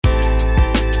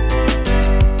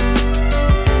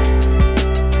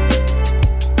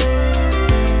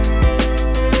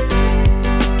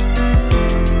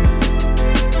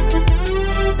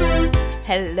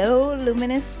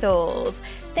luminous souls.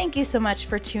 Thank you so much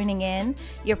for tuning in.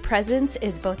 Your presence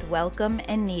is both welcome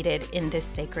and needed in this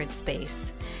sacred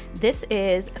space. This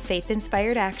is Faith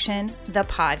Inspired Action, the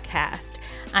podcast.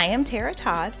 I am Tara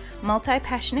Todd,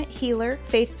 multi-passionate healer,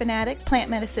 faith fanatic, plant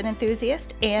medicine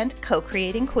enthusiast, and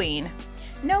co-creating queen.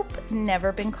 Nope,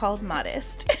 never been called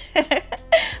modest.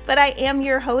 But I am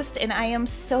your host, and I am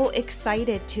so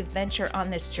excited to venture on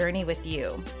this journey with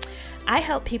you. I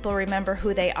help people remember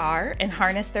who they are and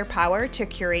harness their power to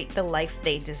curate the life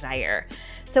they desire.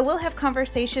 So we'll have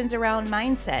conversations around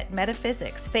mindset,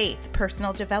 metaphysics, faith,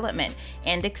 personal development,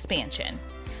 and expansion.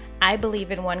 I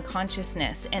believe in one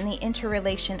consciousness and the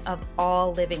interrelation of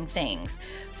all living things.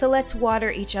 So let's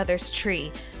water each other's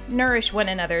tree, nourish one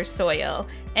another's soil,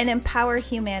 and empower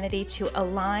humanity to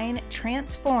align,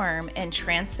 transform, and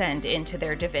transcend into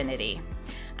their divinity.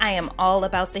 I am all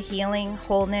about the healing,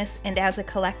 wholeness, and as a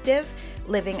collective,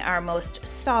 living our most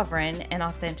sovereign and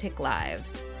authentic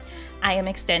lives. I am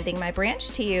extending my branch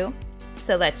to you,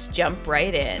 so let's jump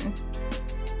right in.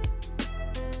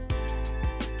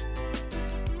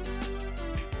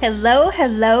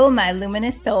 Hello, my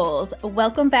luminous souls.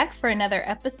 Welcome back for another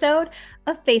episode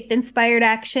of Faith Inspired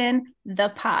Action, the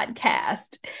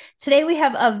podcast. Today we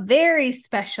have a very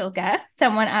special guest,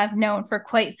 someone I've known for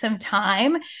quite some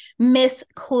time. Miss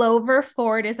Clover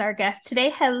Ford is our guest today.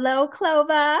 Hello,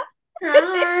 Clover.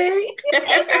 Hi.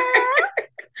 Hey, girl.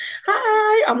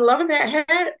 Hi. I'm loving that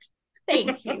hat.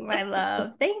 Thank you, my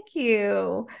love. Thank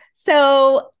you.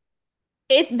 So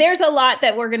there's a lot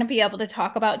that we're going to be able to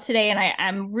talk about today, and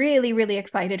I'm really, really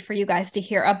excited for you guys to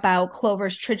hear about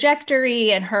Clover's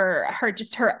trajectory and her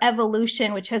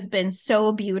evolution, which has been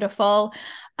so beautiful.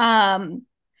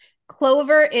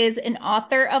 Clover is an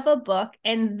author of a book,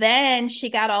 and then she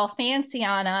got all fancy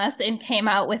on us and came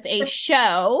out with a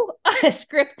show, a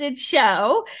scripted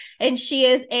show, and she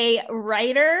is a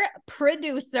writer,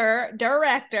 producer,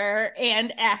 director,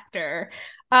 and actor.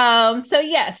 So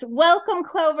yes, welcome,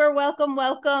 Clover.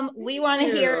 Welcome. We want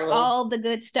to hear all the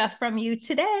good stuff from you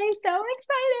today. So I'm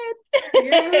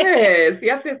excited.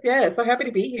 Yes. So happy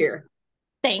to be here.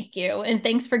 Thank you. And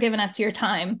thanks for giving us your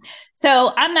time.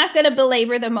 So I'm not going to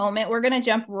belabor the moment. We're going to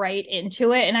jump right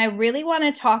into it. And I really want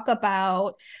to talk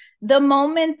about the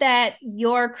moment that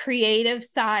your creative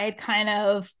side kind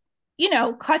of,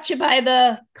 caught you by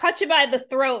the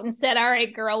throat and said, all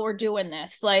right, girl, we're doing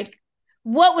this. Like,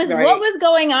 what was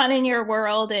going on in your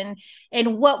world, and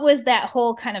what was that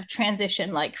whole kind of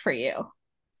transition like for you?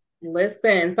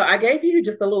 Listen, so I gave you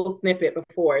just a little snippet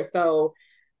before. So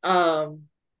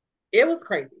it was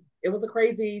crazy. It was a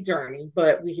crazy journey,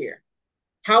 but we're here.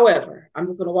 However, I'm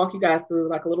just going to walk you guys through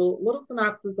like a little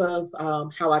synopsis of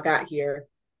how I got here.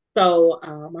 So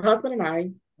my husband and I,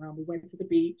 we went to the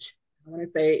beach. I want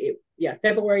to say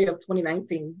February of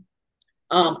 2019.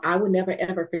 I would never,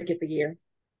 ever forget the year.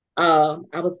 I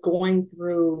was going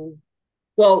through,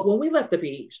 when we left the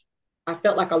beach, I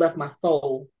felt like I left my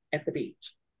soul at the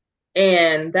beach.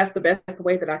 And that's the best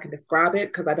way that I can describe it,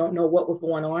 because I don't know what was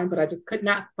going on, but I just could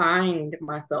not find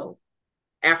myself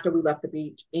after we left the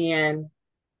beach. And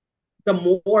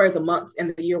the more the months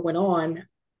and the year went on,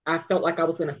 I felt like I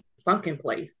was in a sunken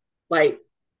place, like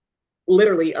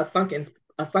literally a sunken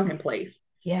place.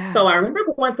 Yeah. So I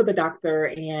remember going to the doctor,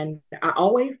 and I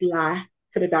always lie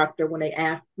to the doctor when they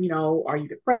ask, are you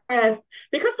depressed?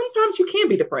 Because sometimes you can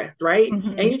be depressed, right?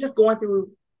 Mm-hmm. And you're just going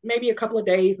through maybe a couple of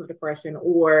days of depression,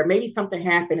 or maybe something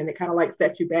happened and it kind of like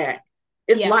sets you back.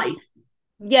 It's life.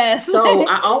 Yes. So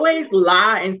I always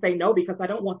lie and say no, because I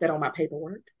don't want that on my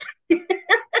paperwork. I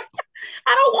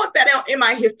don't want that out in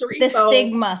my history. The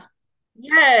stigma.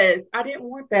 Yes, I didn't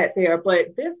want that there.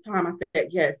 But this time I said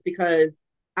yes, because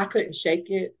I couldn't shake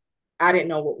it. I didn't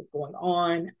know what was going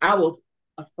on. I was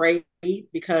afraid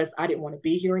because I didn't want to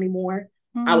be here anymore.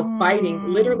 I was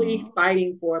literally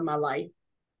fighting for my life.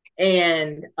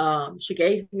 And she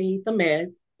gave me some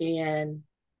meds, and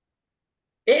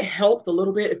it helped a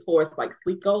little bit as far as like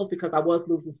sleep goes, because I was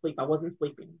losing sleep. I wasn't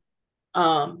sleeping.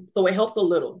 So it helped a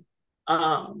little.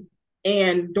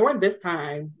 And during this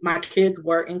time, my kids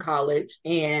were in college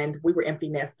and we were empty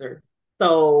nesters.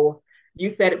 So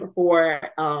you said it before,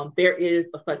 there is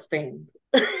a such thing.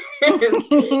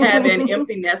 Having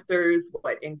empty nesters,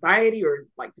 anxiety or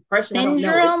like depression?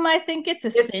 Syndrome. I think it's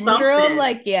syndrome. Something.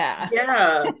 Like, yeah.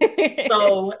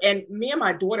 So, and me and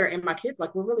my daughter and my kids,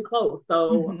 like, we're really close.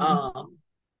 So,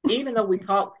 even though we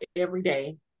talked every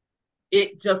day,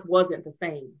 it just wasn't the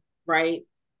same, right?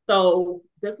 So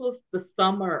this was the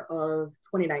summer of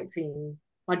 2019.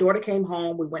 My daughter came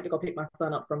home. We went to go pick my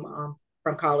son up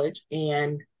from college,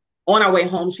 and on our way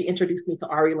home, she introduced me to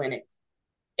Ari Lennox.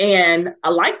 And I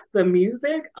liked the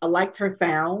music. I liked her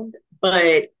sound,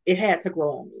 but it had to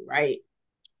grow on me, right?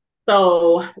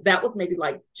 So that was maybe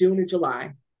like June or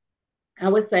July. I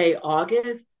would say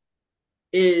August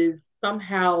is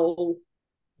somehow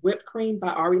Whipped Cream by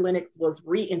Ari Lennox was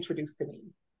reintroduced to me.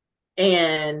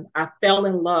 And I fell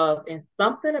in love, and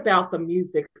something about the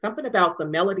music, something about the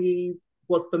melodies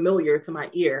was familiar to my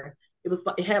ear. It was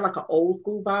like it had like an old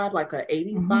school vibe, like an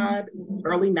 80s vibe,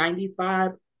 early 90s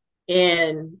vibe.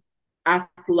 And I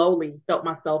slowly felt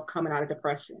myself coming out of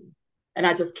depression. And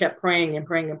I just kept praying and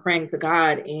praying and praying to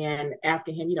God and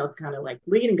asking him, to kind of like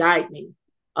lead and guide me.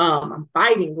 I'm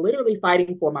fighting, literally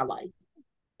fighting for my life.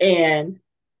 And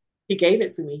he gave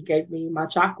it to me. He gave me my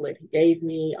chocolate. He gave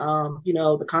me,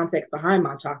 the context behind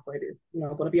my chocolate is,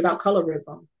 going to be about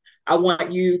colorism. I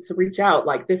want you to reach out.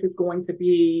 Like this is going to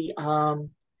be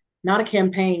not a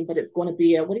campaign, but it's going to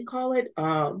be a, what do you call it?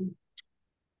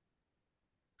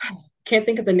 Can't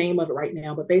think of the name of it right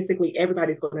now, but basically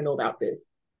everybody's going to know about this.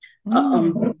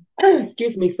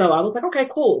 Excuse me. So I was like, okay,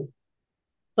 cool.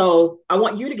 So I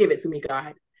want you to give it to me,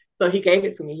 God. So he gave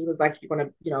it to me. He was like, you're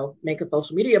going to, make a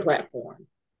social media platform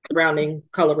surrounding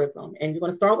colorism. And you're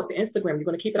going to start with the Instagram. You're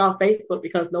going to keep it off Facebook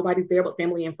because nobody's there but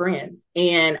family and friends.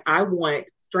 And I want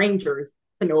strangers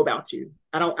to know about you.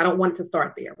 I don't want it to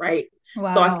start there. Right.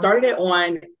 Wow. So I started it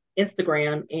on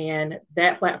Instagram, and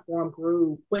that platform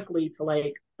grew quickly to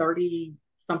like 30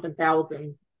 something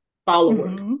thousand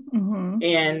followers.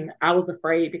 And I was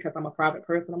afraid because I'm a private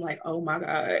person. I'm like, oh my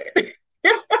God.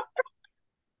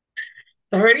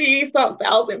 30 some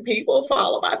thousand people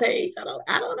follow my page. I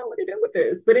don't know what to do with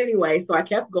this. But anyway, so I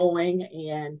kept going,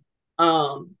 and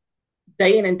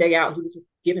day in and day out, he was just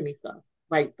giving me stuff,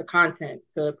 like the content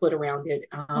to put around it.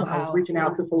 I was reaching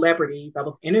out to celebrities. I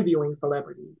was interviewing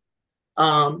celebrities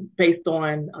based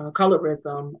on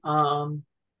colorism.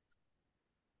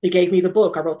 He gave me the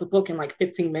book. I wrote the book in like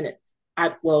 15 minutes.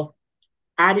 I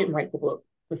didn't write the book.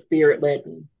 The spirit led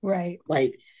me. Right.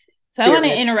 Like, so I want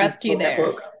to interrupt you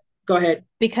there. Go ahead.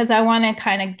 Because I want to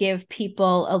kind of give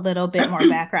people a little bit more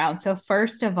background. So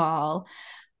first of all,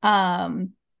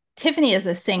 Tiffany is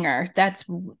a singer.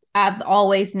 I've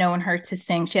always known her to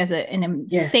sing. She has an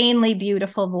insanely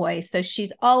beautiful voice. So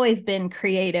she's always been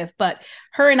creative, but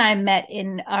her and I met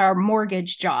in our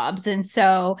mortgage jobs. And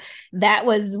so that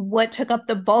was what took up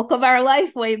the bulk of our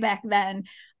life way back then.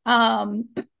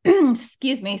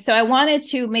 Excuse me. So I wanted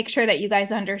to make sure that you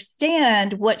guys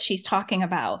understand what she's talking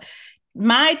about.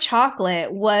 My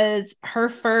chocolate was her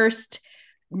first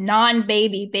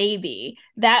non-baby baby.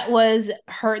 That was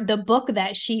the book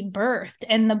that she birthed.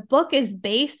 And the book is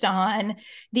based on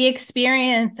the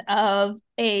experience of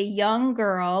a young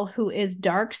girl who is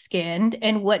dark-skinned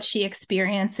and what she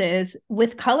experiences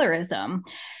with colorism.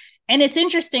 And it's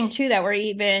interesting too that we're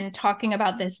even talking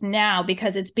about this now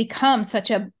because it's become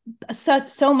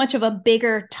so much of a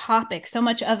bigger topic, so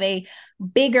much of a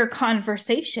bigger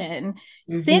conversation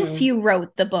since you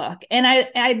wrote the book. And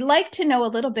I'd like to know a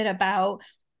little bit about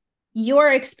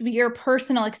your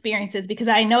personal experiences, because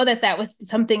I know that was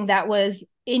something that was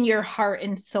in your heart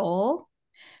and soul.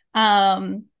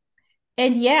 And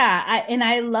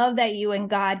I love that you and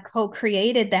God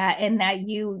co-created that, and that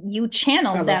you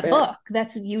channeled that book.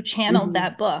 You channeled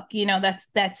that book.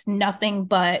 That's nothing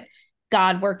but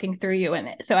God working through you in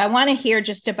it. So I want to hear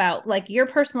just about like your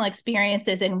personal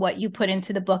experiences and what you put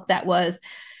into the book that was,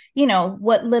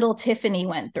 what little Tiffany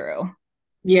went through.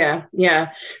 Yeah.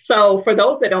 So for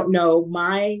those that don't know,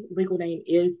 my legal name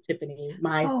is Tiffany.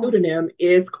 My pseudonym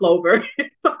is Clover.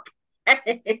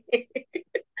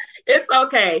 It's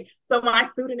okay. So my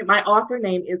author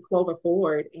name is Clover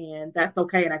Ford, and that's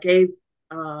okay. And I gave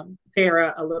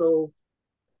Tara a little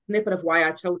snippet of why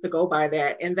I chose to go by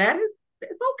that, and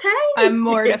it's okay. I'm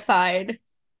mortified.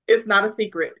 It's not a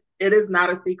secret. It is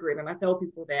not a secret, and I tell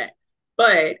people that.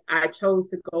 But I chose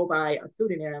to go by a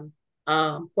pseudonym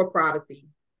for privacy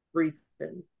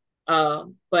reasons.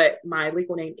 But my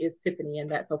legal name is Tiffany, and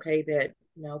that's okay. That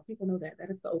people know that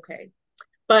is okay.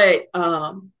 But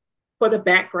for the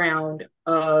background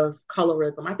of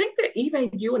colorism, I think that even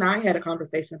you and I had a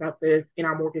conversation about this in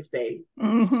our mortgage days,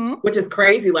 which is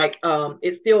crazy. Like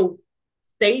it still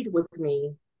stayed with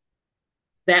me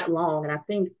that long, and I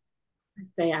think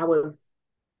I was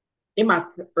in my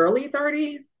early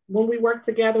 30s when we worked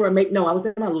together, I was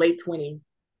in my late 20s.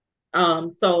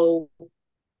 So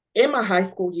in my high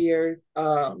school years,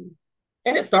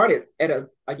 and it started at a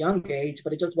young age,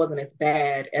 but it just wasn't as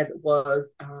bad as it was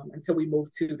until we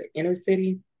moved to the inner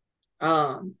city.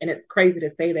 And it's crazy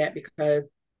to say that because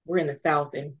we're in the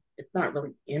South and it's not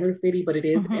really inner city, but it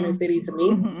is inner city to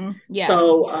me. Yeah.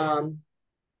 So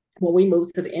when we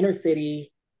moved to the inner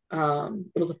city,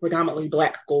 it was a predominantly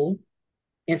Black school.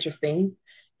 Interesting.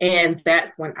 And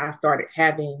that's when I started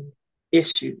having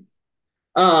issues.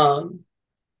 Um,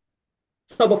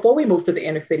 so before we moved to the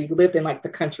inner city, we lived in like the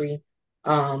country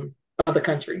um, of the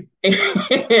country.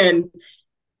 And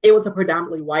it was a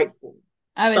predominantly white school.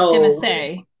 I was gonna So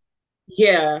say.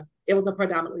 yeah, it was a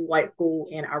predominantly white school.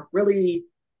 And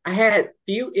I had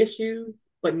few issues,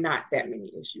 but not that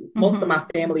many issues. Most of Mm-hmm. my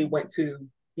family went to,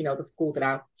 the school that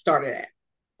I started at.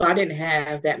 So I didn't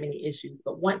have that many issues.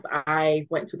 But once I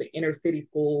went to the inner city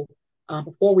school,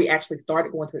 before we actually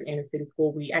started going to the inner city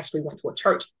school, we actually went to a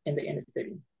church in the inner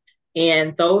city.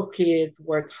 And those kids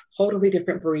were totally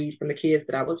different breed from the kids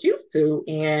that I was used to.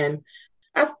 And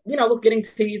I was getting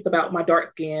teased about my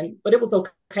dark skin, but it was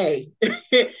okay.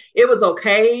 It was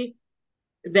okay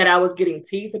that I was getting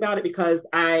teased about it because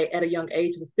I, at a young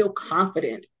age, was still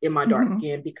confident in my dark Mm-hmm.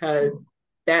 skin because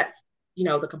that's,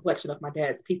 the complexion of my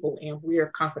dad's people, and we're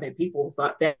confident people.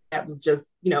 So that was just,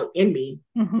 in me.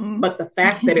 Mm-hmm. But the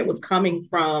fact that it was coming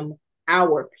from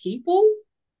our people,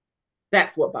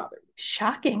 that's what bothered me.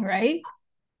 Shocking, right?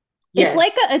 It's Yes,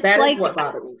 like it's that is like what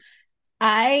bothered me.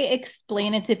 I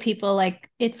explain it to people like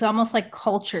it's almost like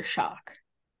culture shock.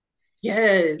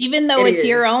 Yes, Even though it it's is.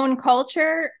 your own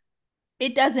culture,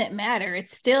 it doesn't matter.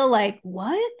 It's still like,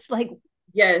 what? Like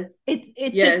Yes,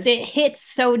 it's just yes. it hits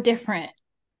so different.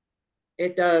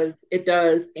 It does. It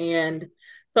does. And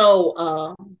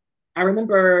so I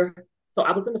remember, so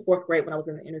I was in the fourth grade when I was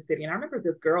in the inner city. And I remember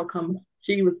this girl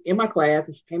she was in my class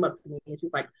and she came up to me and she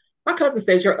was like, my cousin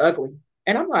says you're ugly.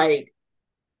 And I'm like,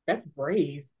 that's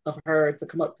brave of her to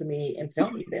come up to me and tell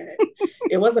me that.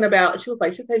 It wasn't about, she was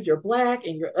like, she says you're black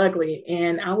and you're ugly.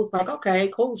 And I was like,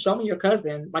 okay, cool. Show me your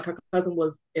cousin. Like her cousin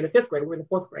was in the fifth grade. We're in the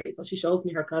fourth grade. So she shows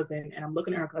me her cousin and I'm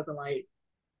looking at her cousin like,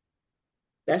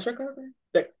 that's your cousin?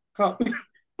 That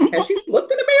has she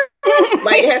looked in the mirror?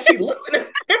 Like, has she looked in the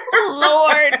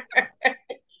Lord. mirror?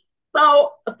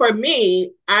 So for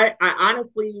me, I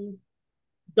honestly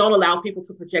don't allow people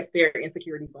to project their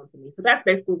insecurities onto me. So that's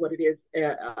basically what it is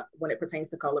when it pertains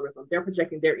to colorism. They're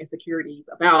projecting their insecurities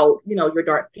about, your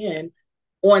dark skin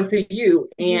onto you.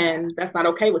 Yeah. And that's not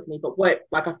okay with me. But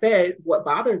like I said, what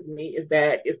bothers me is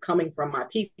that it's coming from my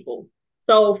people.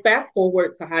 So fast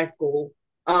forward to high school.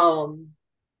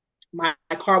 My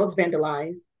car was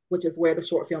vandalized, which is where the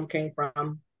short film came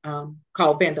from,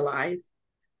 called Vandalized.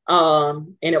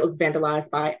 And it was vandalized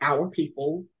by our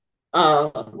people.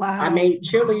 I Wow. made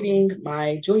cheerleading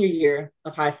my junior year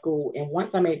of high school, and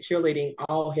once I made cheerleading,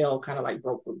 all hell kind of like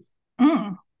broke loose.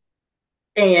 Mm.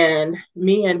 And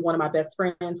me and one of my best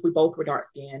friends, we both were dark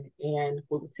skinned, and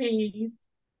we were teased.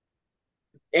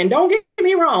 And don't get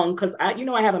me wrong, because I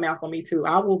have a mouth on me too.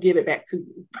 I will give it back to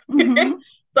you. Mm-hmm.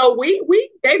 So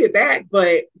we gave it back,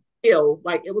 but still,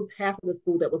 like it was half of the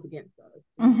school that was against us,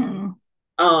 and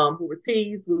Mm-hmm. we were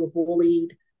teased, we were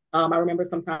bullied. I remember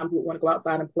sometimes we would want to go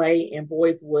outside and play, and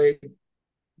boys would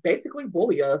basically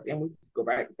bully us, and we just go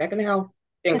back in the house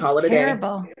and That's call it a day.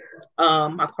 terrible.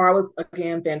 My car was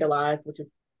again vandalized, which is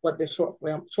what the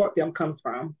short film comes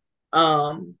from.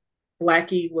 Um,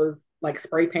 Blackie was like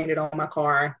spray painted on my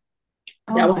car.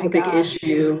 Oh That was my a big gosh.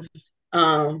 issue.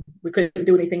 We couldn't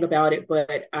do anything about it,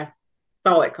 but I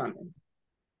saw it coming.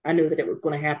 I knew that it was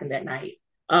going to happen that night.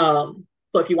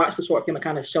 So if you watch the short film, it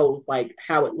kind of shows like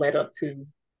how it led up to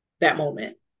that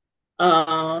moment.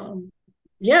 Um,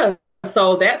 yeah,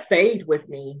 so that stayed with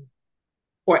me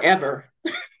forever.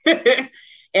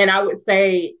 And I would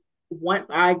say once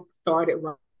I started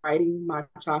writing my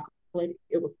chocolate,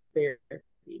 it was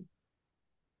therapy.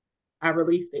 I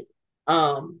released it.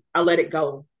 I let it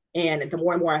go. And the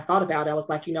more and more I thought about it, I was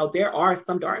like, there are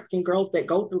some dark skinned girls that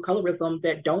go through colorism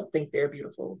that don't think they're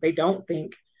beautiful.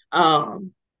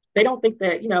 Um, they don't think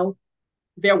that,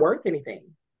 they're worth anything.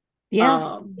 Yeah.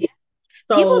 Um,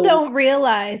 People so don't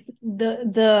realize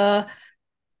the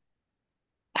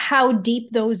how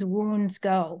deep those wounds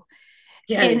go.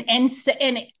 yes,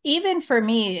 And even for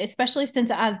me, especially since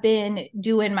I've been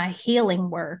doing my healing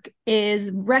work,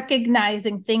 is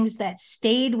recognizing things that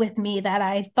stayed with me that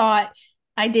I thought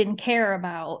I didn't care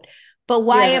about, but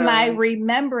why am I yeah,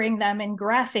 remembering them in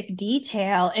graphic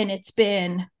detail and it's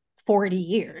been 40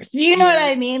 years? You know what years,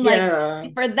 I mean? Like yeah,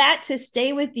 for that to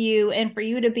stay with you and for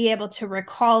you to be able to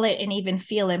recall it and even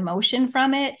feel emotion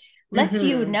from it lets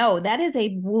you mm-hmm. know that is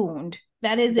a wound.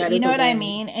 That is, That you is know a what I wound.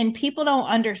 mean? And people don't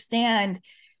understand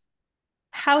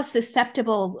how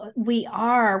susceptible we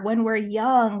are when we're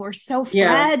young. We're so Yeah,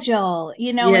 fragile,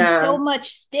 and so yeah, much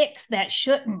sticks that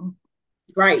shouldn't.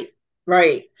 right,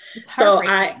 right. It's So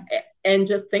I heartbreaking. and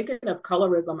just thinking of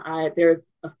colorism, there's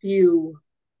a few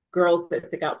girls that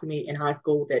stick out to me in high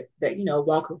school that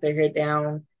walk with their head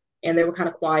down and they were kind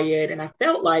of quiet. And I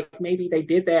felt like maybe they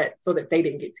did that so that they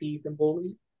didn't get teased and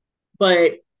bullied.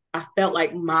 But I felt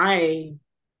like my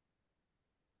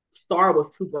star was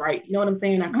too bright. You know what I'm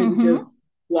saying? I couldn't just Mm-hmm.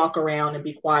 walk around and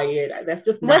be quiet. That's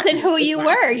just not Wasn't me. who It's you not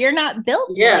were. me. You're not built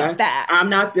like Yeah, that. I'm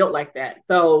not built like that.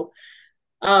 So,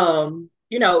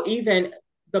 even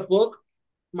the book,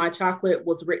 My Chocolate,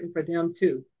 was written for them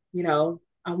too.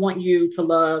 I want you to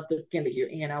love the skin that you're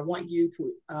in. I want you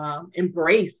to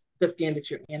embrace the skin that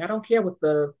you're in. I don't care what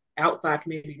the outside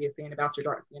community is saying about your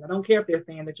dark skin. I don't care if they're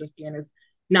saying that your skin is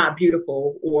not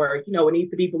beautiful or, it needs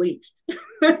to be bleached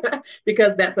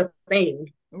because that's a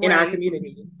thing in our Right.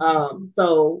 community.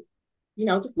 So,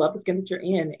 just love the skin that you're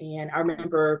in. And I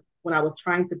remember when I was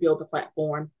trying to build the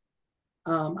platform,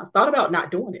 I thought about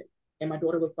not doing it. And my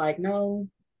daughter was like, no,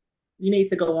 you need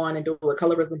to go on and do it.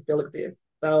 Colorism still exists.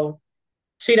 So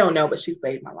she don't know, but she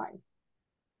saved my life.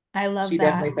 I love She that.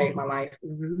 definitely saved my life.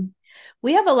 Mm-hmm.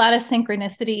 We have a lot of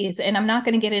synchronicities, and I'm not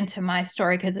going to get into my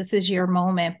story because this is your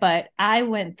moment, but I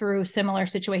went through similar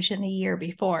situation the year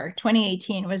before.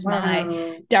 2018 was my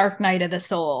Wow. dark night of the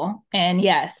soul. And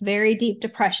yes, very deep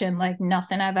depression, like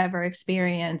nothing I've ever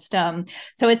experienced.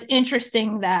 So it's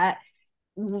interesting that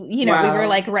we were Wow.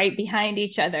 like right behind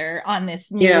each other on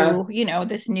Yeah.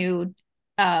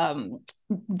 um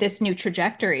this new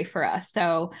trajectory for us.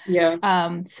 So Yeah.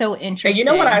 so And you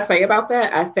know what interesting. I say about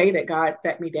that? I say that God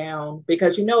set me down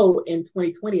because in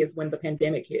 2020 is when the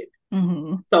pandemic hit.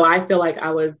 Mm-hmm. So I feel like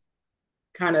I was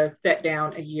kind of set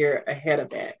down a year ahead of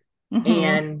that. Mm-hmm.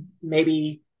 And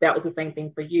maybe that was the same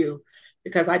thing for you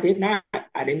because I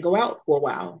didn't go out for a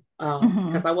while because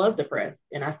Mm-hmm. I was depressed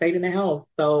and I stayed in the house.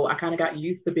 So I kind of got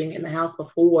used to being in the house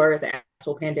before the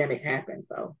actual pandemic happened.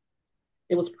 So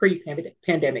it was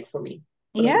pre-pandemic for me.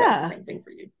 So maybe that was the Yeah. same thing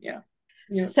for you. Yeah.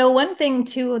 Yeah. So one thing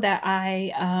too that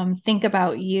I think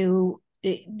about you,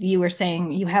 you were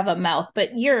saying you have a mouth,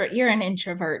 but you're an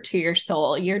introvert to your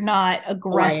soul. You're not Oh, I am.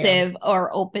 aggressive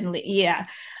or openly. Yeah.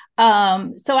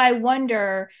 So I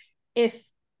wonder if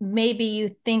maybe you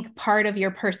think part of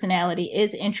your personality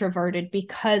is introverted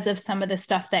because of some of the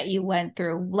stuff that you went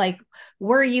through. Like,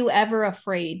 were you ever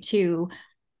afraid to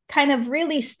kind of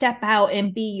really step out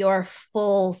and be your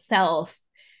full self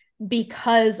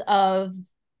because of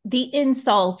the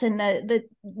insults and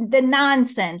the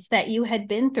nonsense that you had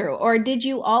been through, or did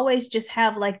you always just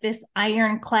have like this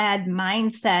ironclad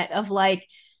mindset of like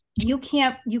you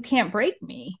can't break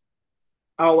me?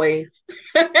 Always.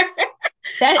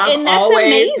 That I've and that's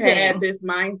always had amazing. this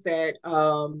mindset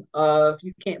of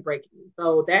you can't break me.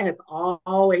 So that has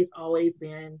always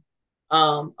been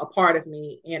a part of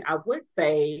me. And I would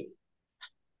say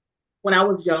when I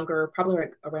was younger, probably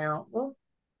like around, well,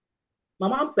 my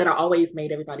mom said I always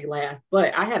made everybody laugh,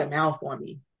 but I had a mouth on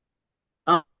me,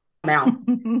 um, mouth.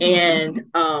 And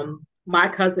my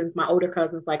cousins, my older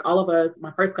cousins, like all of us,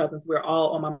 my first cousins, we're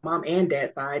all on my mom and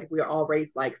dad's side, we are all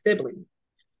raised like siblings.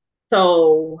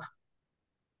 So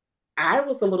I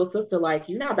was the little sister, like,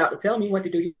 you're not about to tell me what to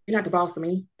do. You're not the boss of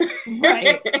me.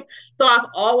 Right. So I've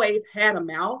always had a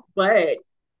mouth, but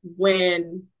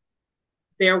when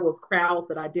there was crowds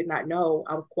that I did not know,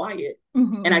 I was quiet.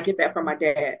 And I Mm-hmm. get that from my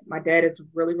dad. My dad is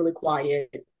really, really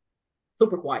quiet,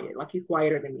 super quiet. Like he's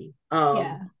quieter than me.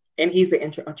 Yeah. And he's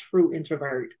a true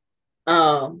introvert.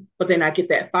 But then I get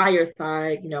that fire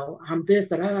side, I'm this,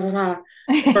 da, da, da,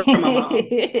 da, from my mom.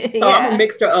 So I'm a Yeah.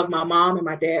 mixture of my mom and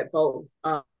my dad both.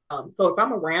 So if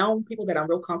I'm around people that I'm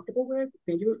real comfortable with,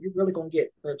 then you're really gonna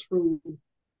get the true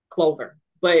Clover.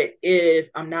 But if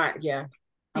I'm not, yeah,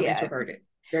 I'm Yeah. introverted,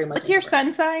 very much What's your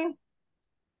introverted. sun sign?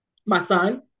 My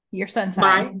son, Your sun sign.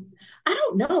 my, I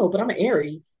don't know, but I'm an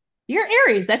Aries. You're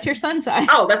Aries. That's your sun sign.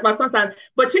 Oh, that's my son's sign.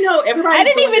 But I everybody's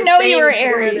didn't doing even this know you were thing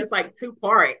to where Aries. it's like two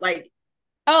part. Like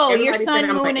Oh, your everybody's saying sun,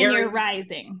 I'm an moon, and your Aries.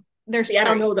 rising. There's See, I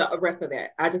don't three. know the rest of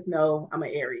that. I just know I'm an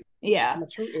Aries. Yeah. I'm a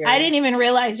true I Aries. didn't even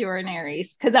realize you were an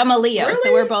Aries because I'm a Leo.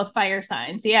 So we're Really? both fire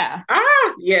signs. Yeah.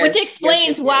 Ah, Which yes, yes, yes,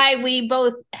 explains yes. why we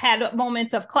both had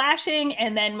moments of clashing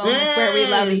and then moments where we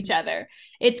love each Mm. other.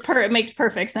 It makes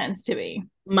perfect sense to me.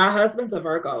 My husband's a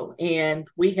Virgo, and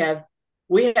we go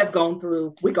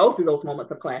through those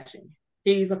moments of clashing.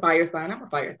 He's a fire sign. I'm a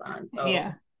fire sign,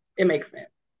 Yeah. so it makes sense.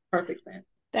 Perfect sense.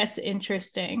 That's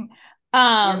interesting.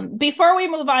 Yeah. Before we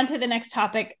move on to the next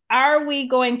topic, are we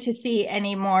going to see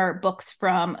any more books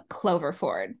from Clover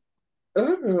Ford?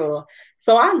 Ooh.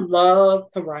 So I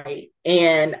love to write,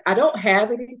 and I don't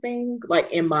have anything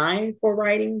like in mind for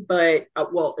writing, but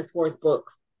well, as far as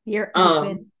books, You're um,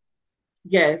 open.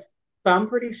 yes. So I'm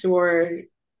pretty sure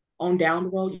on down the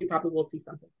road you probably will see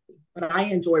something. But I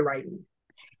enjoy writing.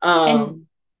 And Um,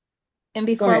 and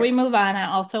Go before ahead. we move on,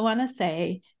 I also want to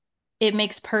say it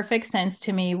makes perfect sense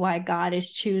to me why God is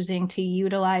choosing to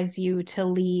utilize you to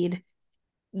lead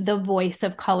the voice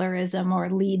of colorism or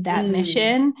lead that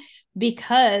mission,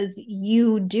 because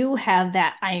you do have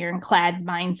that ironclad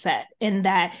mindset in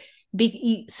that.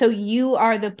 So you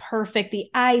are the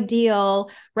ideal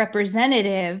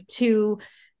representative to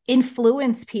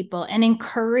influence people and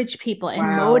encourage people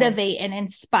and motivate and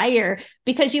inspire,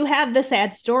 because you have the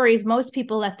sad stories. Most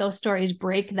people let those stories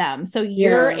break them. So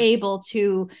you're able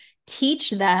to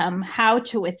teach them how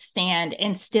to withstand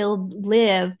and still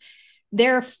live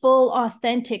their full,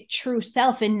 authentic, true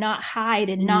self and not hide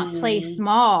and not play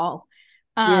small,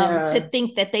 to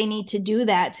think that they need to do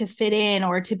that to fit in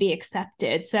or to be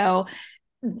accepted. So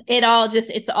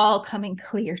it's all coming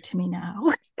clear to me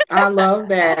now. I love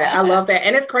that. I love that.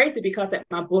 And it's crazy because at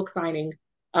my book signing,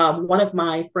 one of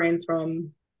my friends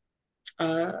from,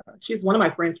 she's one of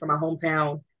my friends from my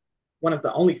hometown, one of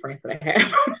the only friends that I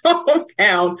have from my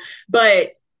hometown,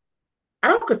 but I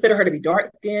don't consider her to be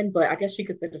dark skinned, but I guess she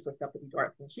considers herself to be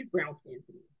dark skinned. She's brown skinned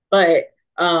to me. But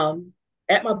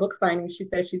at my book signing, she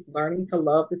said she's learning to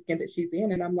love the skin that she's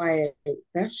in. And I'm like,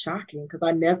 that's shocking because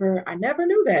I never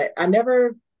knew that. I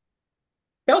never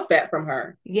felt that from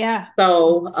her. Yeah.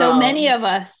 So many of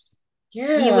us,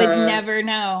 you would never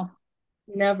know.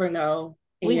 Never know.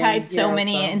 We hide so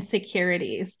many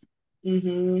insecurities.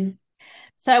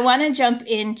 So I want to jump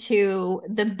into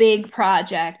the big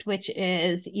project, which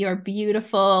is your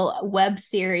beautiful web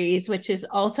series, which is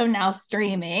also now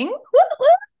streaming.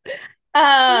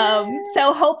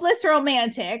 So Hopeless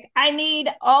Romantic. I need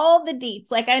all the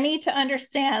deets. Like, I need to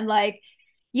understand, like,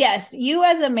 yes, you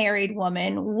as a married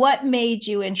woman, what made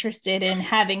you interested in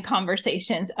having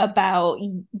conversations about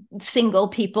single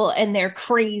people and their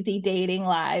crazy dating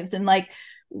lives? And like,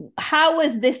 how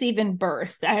was this even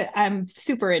birthed? I'm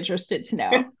super interested to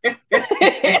know.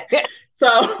 So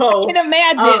I can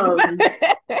imagine.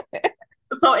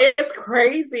 So it's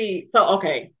crazy. So,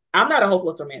 okay, I'm not a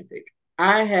hopeless romantic.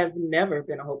 I have never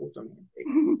been a hopeless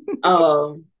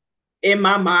romantic. In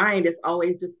my mind, it's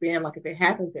always just been like, if it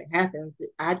happens, it happens.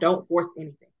 I don't force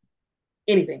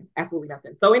anything, absolutely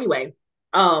nothing. So anyway,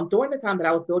 during the time that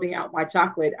I was building out my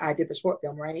chocolate, I did the short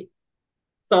film, right?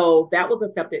 So that was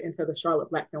accepted into the Charlotte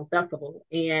Black Film Festival.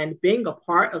 And being a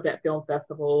part of that film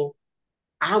festival,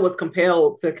 I was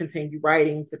compelled to continue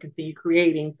writing, to continue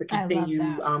creating, to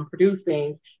continue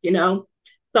producing, you know?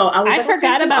 So I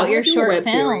forgot about your short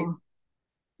film.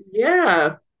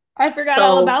 Yeah. I forgot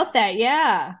all about that.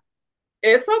 Yeah.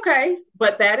 It's okay.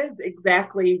 But that is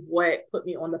exactly what put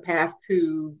me on the path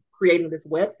to creating this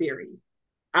web series.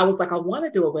 I was like, I want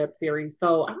to do a web series.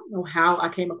 So I don't know how I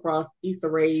came across Issa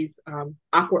Rae's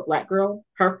Awkward Black Girl,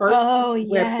 her first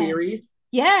web series.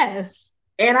 Yes.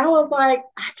 And I was like,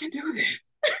 I can do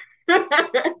this.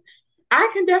 I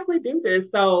can definitely do this.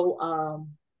 So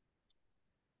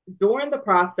during the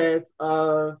process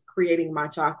of creating my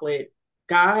chocolate,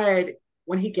 God,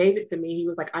 when he gave it to me, he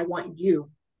was like, I want you,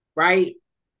 right?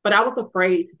 But I was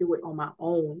afraid to do it on my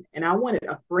own. And I wanted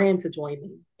a friend to join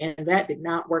me. And that did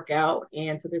not work out.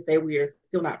 And to this day, we are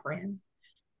still not friends.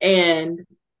 And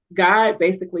God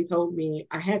basically told me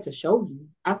I had to show you.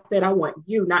 I said, I want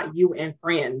you, not you and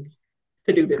friends,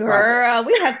 to do this Girl, project.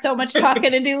 We have so much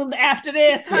talking to do after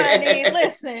this, honey.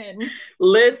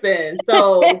 Listen.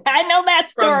 So I know that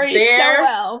story so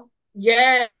well.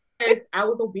 Yes, I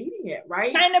was obedient,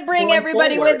 right? Trying to bring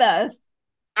everybody with us.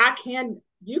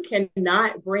 You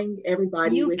cannot bring everybody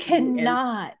with you. You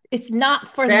cannot. It's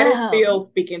not for that them. That is still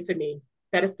speaking to me.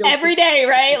 That is still every day,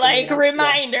 right? Like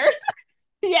reminders.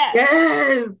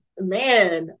 Yes,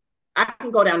 man. I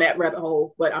can go down that rabbit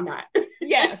hole, but I'm not.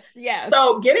 Yes.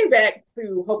 So getting back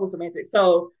to Hopeless Romantic.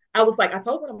 So I was like, I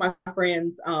told one of my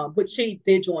friends, which she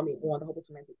did join me on the Hopeless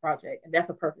Romantic project, and that's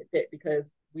a perfect fit because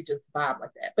we just vibe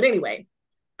like that. But anyway,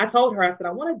 I told her, I said,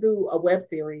 I want to do a web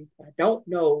series, but I don't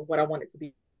know what I want it to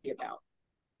be about.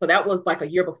 So that was like a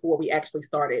year before we actually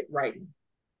started writing.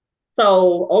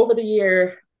 So over the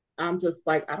year, I'm just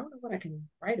like, I don't know what I can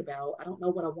write about. I don't know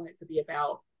what I want it to be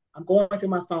about. I'm going through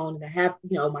my phone and I have,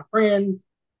 my friends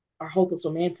are hopeless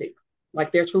romantics.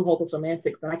 Like they're true hopeless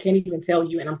romantics. And I can't even tell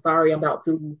you, and I'm sorry, I'm about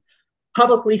to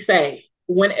publicly say,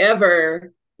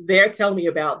 whenever they're telling me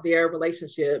about their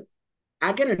relationships,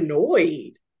 I get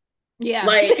annoyed. Yeah.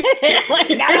 Like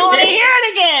I don't want to hear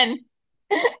it again.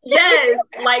 Yes,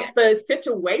 like the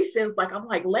situations, like I'm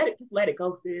like, let it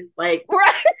go, sis. Like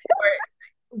right.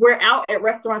 we're out at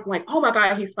restaurants, I'm like, oh my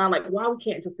God, he's fine. Like, why we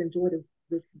can't just enjoy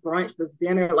this brunch, this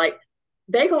dinner? Like,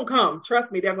 they gonna come. Trust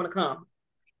me, they're gonna come.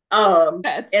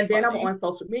 And then I'm on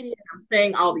social media, I'm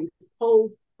saying all these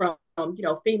posts from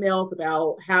females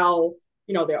about how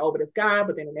they're over this guy,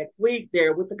 but then the next week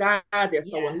they're with the guy, they're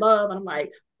so in love. And I'm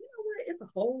like, you know what? It's a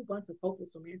whole bunch of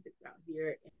hopeless romantics out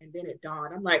here. And then it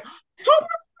dawned. I'm like, hopeless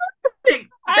romantic.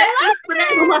 I That is the love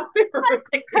name of my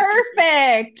it.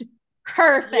 series.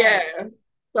 Perfect. Yeah.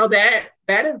 So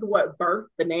that is what birthed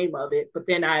the name of it. But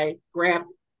then I grabbed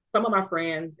some of my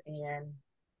friends and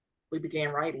we began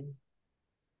writing.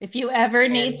 If you ever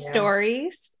need And yeah,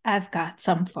 stories, I've got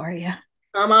some for you.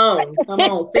 come on, come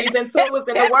on. Season 2 is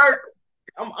in the works.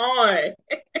 Come on.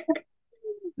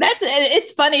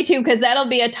 It's funny too, because that'll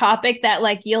be a topic that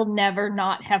like you'll never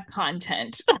not have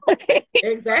content.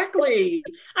 Exactly.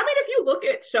 I mean, if you look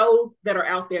at shows that are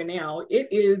out there now,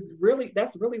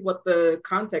 that's really what the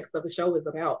context of the show is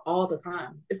about all the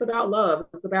time. It's about love.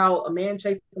 It's about a man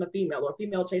chasing a female or a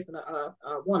female chasing a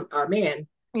man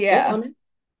or Yeah. woman.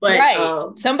 But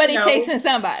Right. Somebody chasing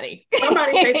somebody.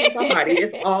 Somebody chasing somebody.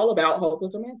 It's all about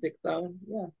hopeless romantic. So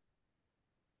yeah.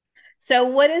 So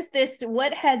what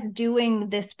has doing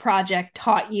this project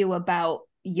taught you about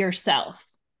yourself?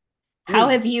 How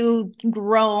have you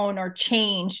grown or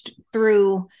changed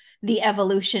through the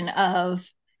evolution of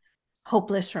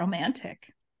hopeless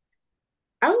romantic?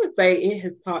 I would say it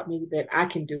has taught me that I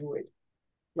can do it,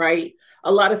 right?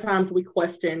 A lot of times we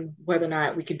question whether or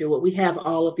not we can do it. We have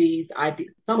all of these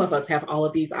ideas. Some of us have all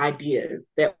of these ideas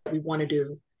that we want to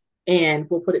do, and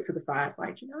we'll put it to the side,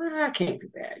 like, I can't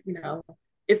do that.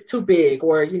 It's too big,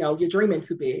 or, you're dreaming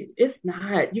too big. It's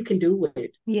not. You can do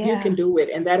it. Yeah. You can do it.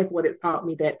 And that is what it's taught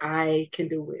me, that I can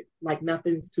do it. Like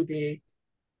nothing's too big.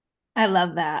 I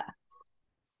love that.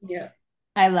 Yeah.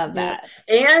 I love that.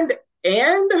 And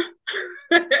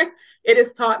it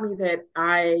has taught me that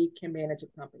I can manage a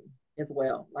company as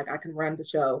well. Like I can run the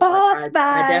show. Boss like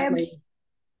I definitely,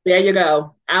 there you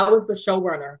go. I was the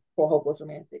showrunner for Hopeless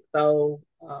Romantic. So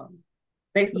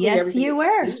basically yes, you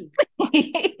were.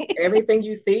 Everything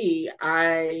you see,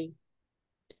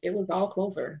 it was all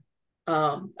Clover.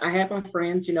 I had my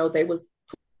friends, they was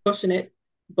pushing it,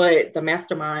 but the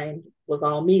mastermind was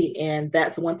all me. And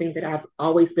that's one thing that I've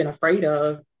always been afraid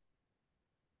of.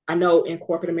 I know in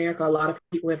corporate America, a lot of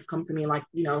people have come to me like,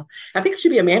 I think I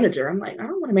should be a manager. I'm like, I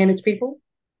don't want to manage people.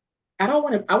 I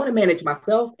want to manage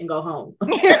myself and go home.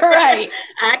 Right.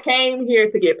 I came here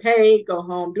to get paid, go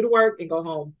home, do the work and go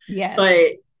home. Yes.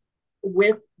 But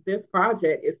with this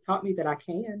project, it's taught me that I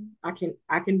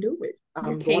can do it.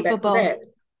 You're capable. Going back to that.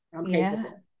 I'm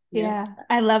capable. Yeah.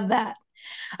 I love that.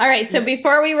 All right. So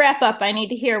before we wrap up, I need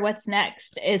to hear what's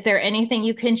next. Is there anything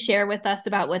you can share with us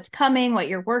about what's coming, what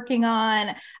you're working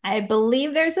on? I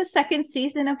believe there's a second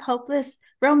season of Hopeless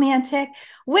Romantic,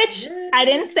 which I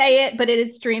didn't say it, but it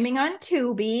is streaming on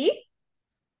Tubi.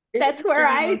 That's where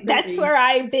I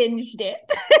binged it.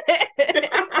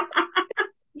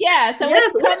 Yeah. So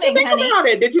what's coming, what did you think honey? About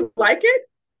it? Did you like it?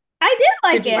 I did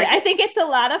like it. I think it's a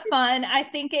lot of fun. I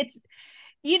think it's,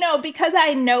 because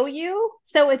I know you,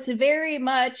 so it's very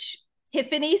much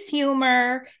Tiffany's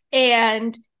humor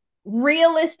and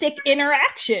realistic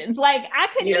interactions. Like I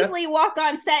could easily walk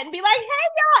on set and be like, hey,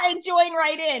 y'all, and join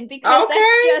right in, because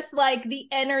that's just like the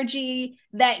energy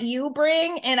that you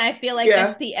bring. And I feel like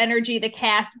that's the energy the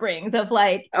cast brings of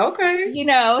like,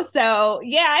 so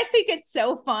yeah, I think it's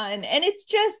so fun. And it's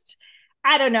just,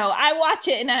 I don't know. I watch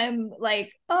it and I'm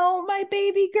like, oh, my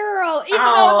baby girl. Even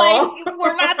though like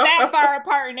we're not that far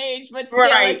apart in age, but still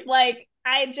it's like,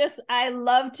 I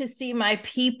love to see my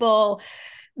people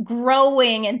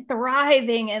growing and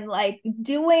thriving and like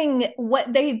doing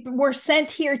what they were sent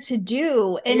here to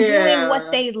do and doing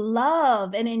what they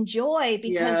love and enjoy,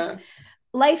 because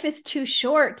life is too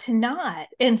short to not.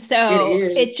 And so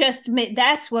it just,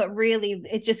 that's what really,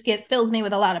 it just fills me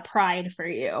with a lot of pride for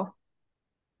you.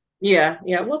 Yeah.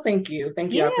 Well, thank you. I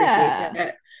appreciate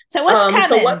that. So what's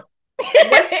coming? So what's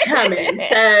coming?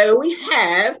 So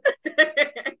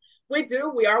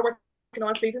we are working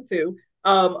on season 2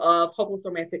 of Hopeless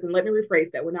Romantic. And let me rephrase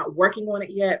that. We're not working on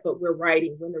it yet, but we're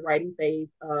in the writing phase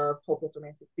of Hopeless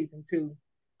Romantic season 2.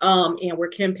 And we're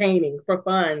campaigning for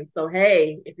funds. So,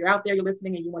 hey, if you're out there, you're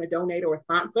listening and you want to donate or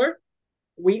sponsor,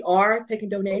 we are taking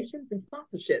donations and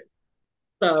sponsorships.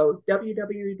 So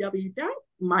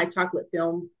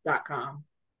www.mychocolatefilms.com.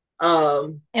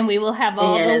 And we will have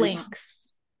all the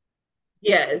links.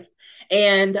 Yes.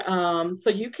 And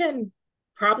so you can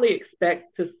probably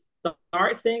expect to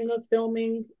start seeing us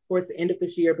filming towards the end of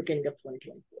this year, beginning of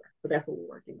 2024. So that's what we're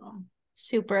working on.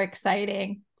 Super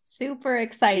exciting.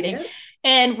 Yeah.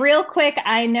 And real quick,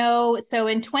 I know, so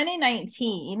in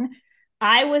 2019,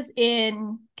 I was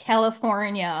in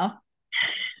California.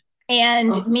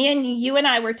 And you and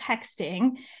I were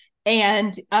texting,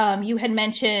 and you had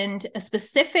mentioned a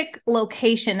specific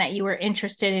location that you were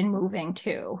interested in moving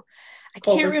to. I can't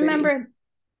Clover City. remember.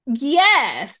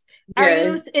 Yes.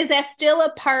 Yes. Is that still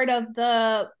a part of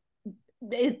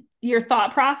your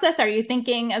thought process? Are you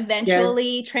thinking Yes.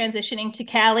 eventually transitioning to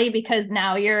Cali because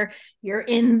now you're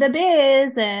in the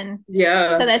biz? And so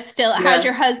Yeah. that's still, how's Yeah.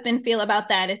 your husband feel about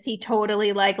that? Is he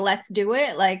totally like, let's do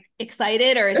it, like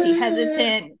excited, or is he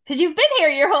hesitant? Because you've been here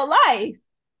your whole life.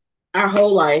 Our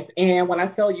whole life. And when I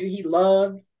tell you he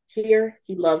loves here,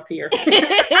 he loves here.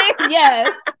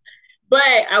 Yes.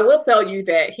 But I will tell you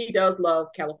that he does love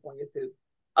California too.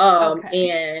 Okay.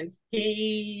 And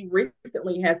he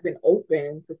recently has been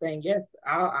open to saying, yes,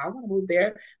 I want to move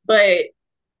there. But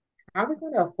how are we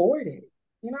going to afford it?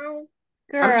 You know,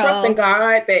 I'm trusting Girl,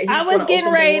 God that I he's going was to getting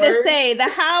open ready to doors. say the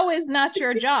how is not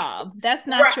your job. That's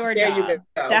not Right. your There you job.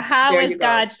 The go. how There is you go.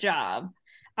 God's job.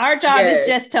 Our job is Yes.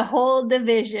 just to hold the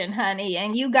vision, honey.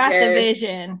 And you got the Yes.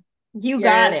 vision. You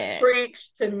got Yes. it. Preach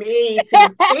to me to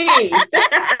the T.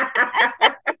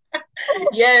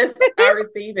 Yes, I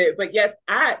receive it. But yes,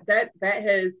 that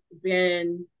has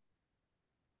been.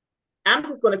 I'm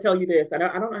just going to tell you this. I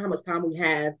don't know how much time we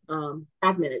have.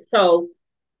 5 minutes. So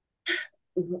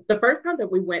the first time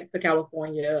that we went to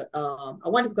California, I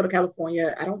wanted to go to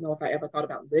California. I don't know if I ever thought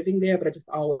about living there, but I just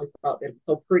always thought that it was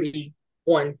so pretty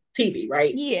on TV,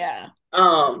 right? Yeah.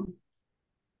 Um,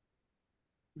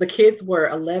 the kids were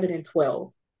 11 and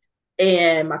 12,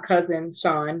 and my cousin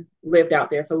Sean lived out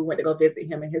there, so we went to go visit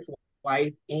him and his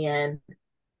wife. And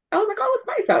I was like, oh, it's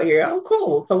nice out here. Oh,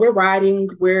 cool. So we're riding.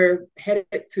 We're headed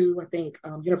to, I think,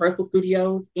 Universal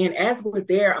Studios. And as we're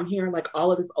there, I'm hearing like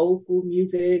all of this old school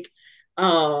music.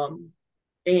 Um,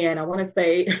 and I want to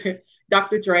say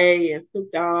Dr. Dre and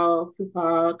Snoop Dogg,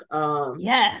 Tupac.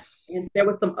 Yes. And there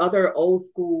was some other old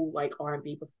school like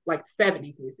R&B, like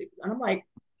 70s music. And I'm like,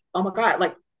 oh my God.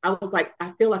 Like, I was like,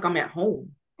 I feel like I'm at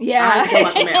home. I Yeah. feel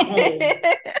like I'm at home.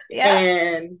 Yeah.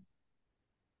 And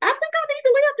I think I need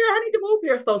to live there. I need to move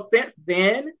here. So since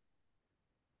then,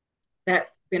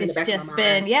 that's been in the It's back of my just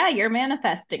been, mind. yeah, you're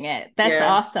manifesting it. That's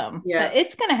Yeah. awesome. Yeah.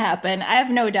 It's going to happen. I have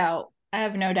no doubt. I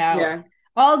have no doubt. Yeah.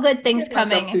 All good I things give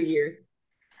myself coming. 2 years.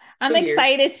 I'm 2 years.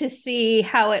 excited to see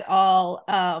how it all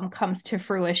comes to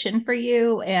fruition for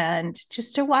you and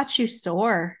just to watch you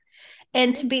soar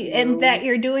and to Thank be, and that you.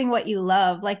 you're doing what you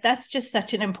love. Like that's just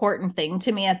such an important thing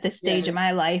to me at this stage of Yes.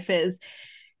 my life is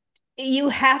you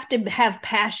have to have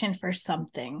passion for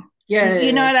something. You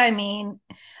know Yes. what I mean?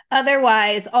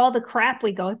 Otherwise, all the crap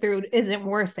we go through isn't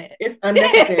worth it. It's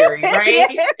unnecessary, right?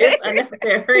 It's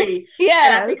unnecessary. And I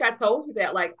Yes. think I told you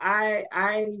that. Like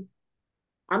I'm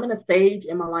in a stage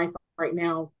in my life right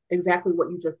now, exactly what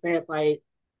you just said. Like,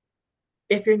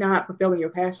 if you're not fulfilling your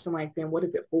passion, like then what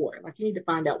is it for? Like you need to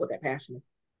find out what that passion is.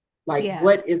 Like, Yeah.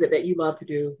 what is it that you love to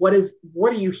do? What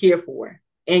are you here for?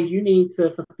 And you need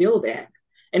to fulfill that.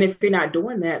 And if you're not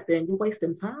doing that, then you're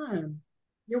wasting time.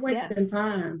 You're Yes. wasting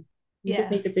time. You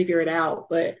just need to Yes. figure it out.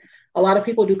 But a lot of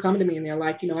people do come to me and they're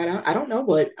like, I don't know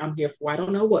what I'm here for. I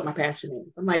don't know what my passion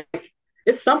is. I'm like,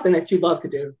 it's something that you love to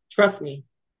do. Trust me.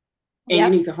 And you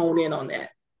Yep. need to hone in on that.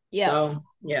 Yep. So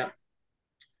yeah.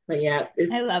 But yeah,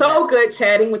 it's I love it. so good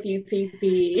chatting with you,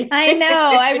 TT. I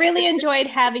know. I really enjoyed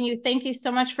having you. Thank you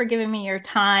so much for giving me your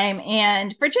time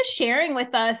and for just sharing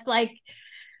with us like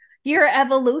your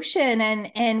evolution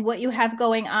and what you have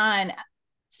going on.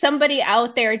 Somebody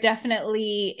out there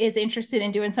definitely is interested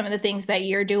in doing some of the things that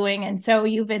you're doing, and so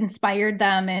you've inspired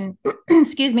them and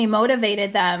excuse me,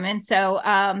 motivated them. And so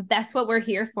that's what we're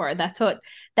here for. That's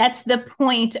the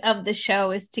point of the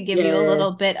show, is to give you a Yes.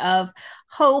 little bit of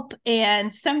hope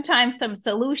and sometimes some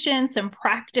solutions, some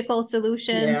practical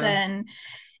solutions, Yeah.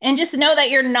 and just know that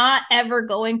you're not ever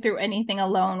going through anything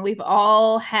alone. We've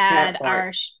all had That part.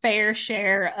 our fair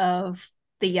share of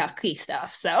the yucky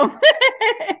stuff. So,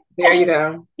 There you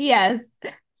go. yes.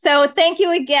 So, thank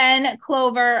you again,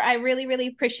 Clover. I really, really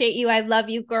appreciate you. I love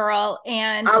you, girl.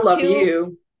 And I love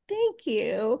you. thank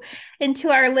you. And to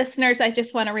our listeners, I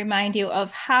just want to remind you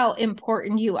of how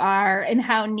important you are and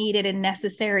how needed and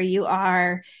necessary you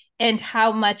are, and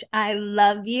how much I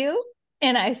love you.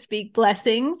 And I speak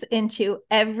blessings into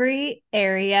every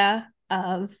area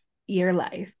of your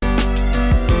life.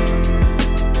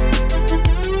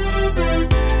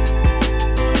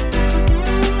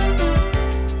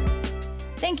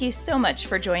 Thank you so much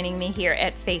for joining me here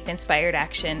at Faith Inspired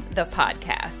Action, the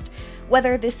podcast.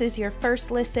 Whether this is your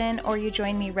first listen or you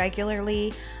join me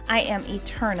regularly, I am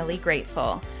eternally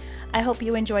grateful. I hope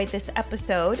you enjoyed this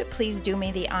episode. Please do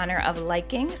me the honor of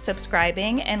liking,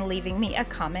 subscribing, and leaving me a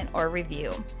comment or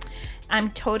review. I'm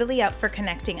totally up for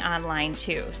connecting online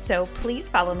too, so please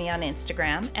follow me on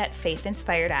Instagram at Faith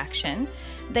Inspired Action.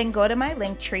 Then go to my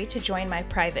link tree to join my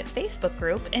private Facebook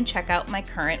group and check out my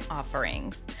current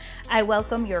offerings. I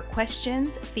welcome your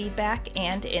questions, feedback,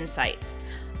 and insights.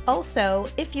 Also,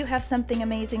 if you have something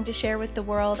amazing to share with the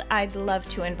world, I'd love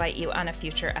to invite you on a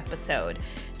future episode.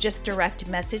 Just direct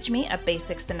message me a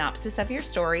basic synopsis of your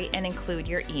story and include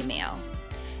your email.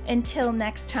 Until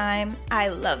next time, I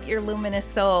love your luminous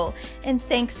soul, and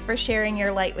thanks for sharing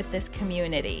your light with this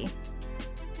community.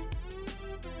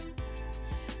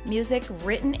 Music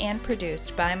written and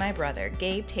produced by my brother,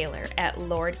 Gabe Taylor, at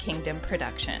Lord Kingdom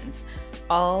Productions.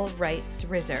 All rights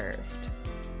reserved.